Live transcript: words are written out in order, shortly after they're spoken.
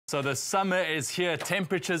So the summer is here,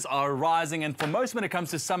 temperatures are rising, and for most when it comes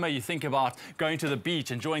to summer, you think about going to the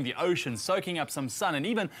beach, enjoying the ocean, soaking up some sun, and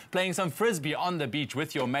even playing some Frisbee on the beach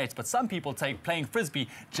with your mates. But some people take playing Frisbee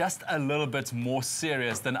just a little bit more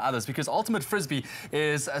serious than others, because ultimate Frisbee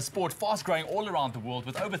is a sport fast growing all around the world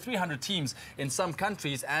with over 300 teams in some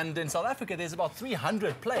countries, and in South Africa there's about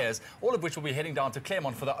 300 players, all of which will be heading down to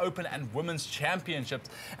Claremont for the Open and Women's Championships.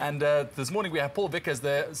 And this morning we have Paul Vickers,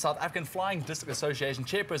 the South African Flying Disc Association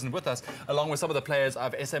chairperson, with us, along with some of the players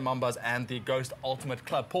of SA Mambas and the Ghost Ultimate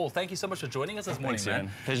Club. Paul, thank you so much for joining us this morning, man.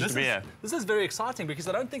 Pleasure to be here. This is very exciting because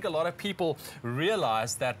I don't think a lot of people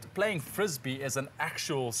realize that playing Frisbee is an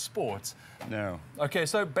actual sport. No. Okay,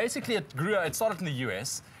 so basically it started in the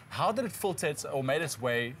US. How did it filter or made its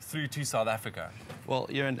way through to South Africa? Well,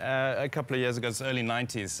 a couple of years ago, it's the early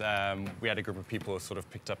 90s, we had a group of people who sort of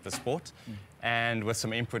picked up the sport. And with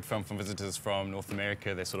some input from visitors from North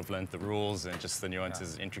America, they sort of learned the rules and just the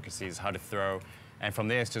nuances, intricacies, how to throw. And from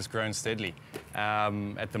there, it's just grown steadily.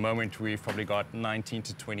 At the moment, we've probably got 19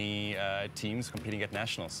 to 20 teams competing at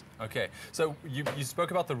nationals. Okay, so you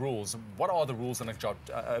spoke about the rules. What are the rules and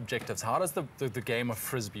objectives? How does the game of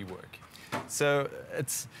Frisbee work? So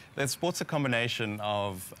the sport's a combination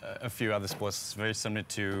of a few other sports. It's very similar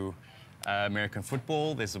to American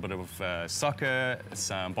football. There's a bit of soccer,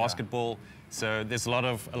 some basketball. So there's a lot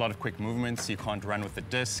of quick movements. You can't run with the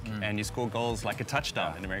disc, and you score goals like a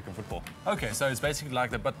touchdown in American football. Okay, so it's basically like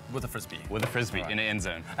that, but with a Frisbee. With a Frisbee in an end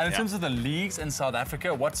zone. And in terms of the leagues in South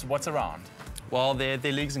Africa, what's around? Well, there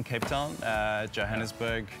are leagues in Cape Town,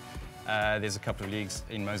 Johannesburg. There's a couple of leagues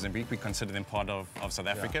in Mozambique. We consider them part of South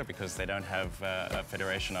Africa because they don't have a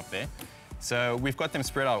federation up there. So we've got them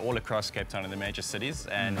spread out all across Cape Town in the major cities,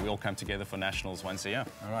 and we all come together for nationals once a year.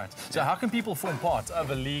 All right. So how can people form part of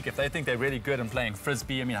a league if they think they're really good in playing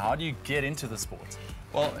Frisbee? I mean, how do you get into the sport?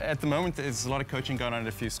 Well, at the moment, there's a lot of coaching going on at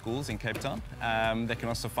a few schools in Cape Town. They can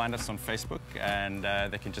also find us on Facebook, and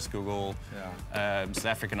they can just Google South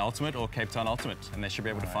African Ultimate or Cape Town Ultimate, and they should be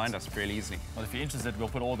able to find us fairly easily. Well, if you're interested, we'll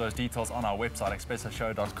put all those details on our website,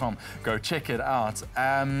 expressoshow.com. Go check it out.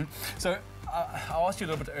 I asked you a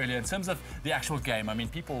little bit earlier, in terms of the actual game, I mean,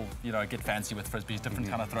 people, get fancy with Frisbees, different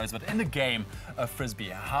kind of throws, but in the game of Frisbee,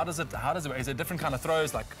 how does it work? Is it different kind of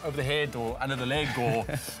throws, like over the head or under the leg, or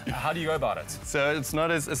how do you go about it? So it's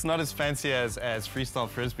not as fancy as freestyle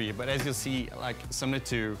Frisbee, but as you'll see, like similar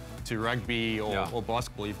to rugby or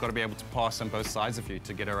basketball, you've got to be able to pass on both sides of you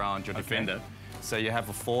to get around your defender. So you have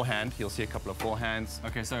a forehand. You'll see a couple of forehands.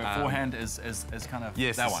 Okay, so forehand is kind of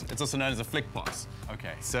that one. It's also known as a flick pass.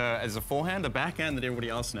 Okay. So as a forehand, a backhand that everybody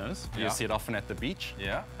else knows. You'll see it often at the beach.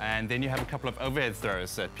 Yeah. And then you have a couple of overhead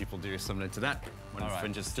throws that people do similar to that. When it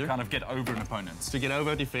fringes through. Kind of get over an opponent. To get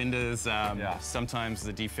over defenders. Sometimes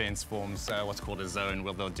the defense forms what's called a zone,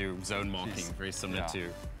 where they'll do zone marking, very similar to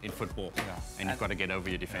in football. And you've got to get over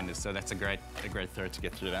your defenders. So that's a great throw to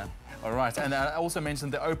get through that. All right, and I also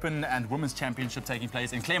mentioned the Open and Women's Championship taking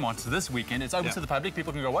place in Claremont this weekend. It's open to the public.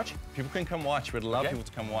 People can go watch? People can come watch. We'd love people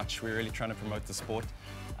to come watch. We're really trying to promote the sport.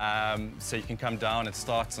 So you can come down. It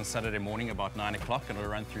starts on Saturday morning about 9 o'clock and it'll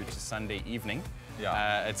run through to Sunday evening.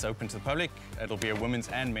 It's open to the public. It'll be a women's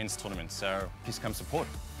and men's tournament, so please come support.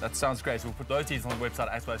 That sounds great. We'll put those details on the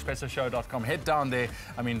website, expressoshow.com. Head down there.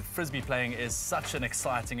 I mean, Frisbee playing is such an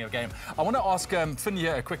exciting game. I want to ask Finn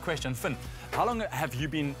here a quick question. Finn, how long have you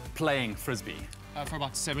been playing Frisbee? For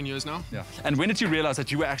about 7 years now. Yeah. And when did you realize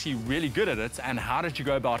that you were actually really good at it, and how did you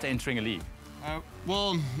go about entering a league?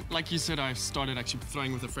 Well, like you said, I started actually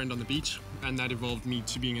throwing with a friend on the beach, and that evolved me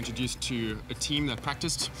to being introduced to a team that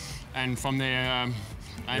practiced, and from there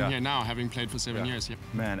I'm here now, having played for 7 years.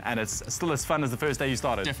 Man, and it's still as fun as the first day you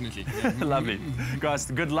started. Definitely. Lovely. Guys,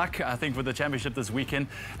 good luck, I think, with the championship this weekend.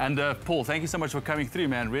 And Paul, thank you so much for coming through,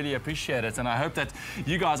 man. Really appreciate it. And I hope that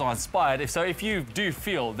you guys are inspired. If you do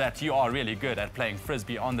feel that you are really good at playing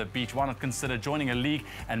Frisbee on the beach, why not consider joining a league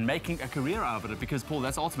and making a career out of it? Because, Paul,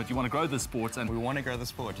 that's ultimate. You want to grow the sport. And we want to grow the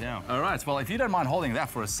sport, yeah. All right. Well, if you don't mind holding that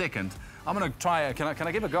for a second, I'm going to try. Can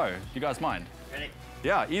I give it a go? You guys mind? Ready?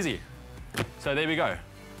 Yeah, easy. So there we go.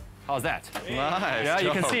 How's that? Nice. Yeah,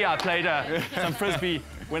 you can see I played some Frisbee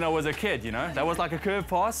when I was a kid, That was like a curve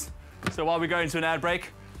pass. So while we go into an ad break,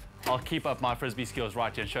 I'll keep up my Frisbee skills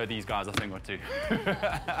right here and show these guys a thing or two.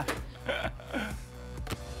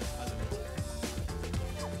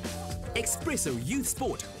 Expresso Youth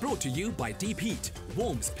Sport, brought to you by Deep Heat.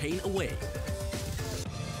 Warms pain away.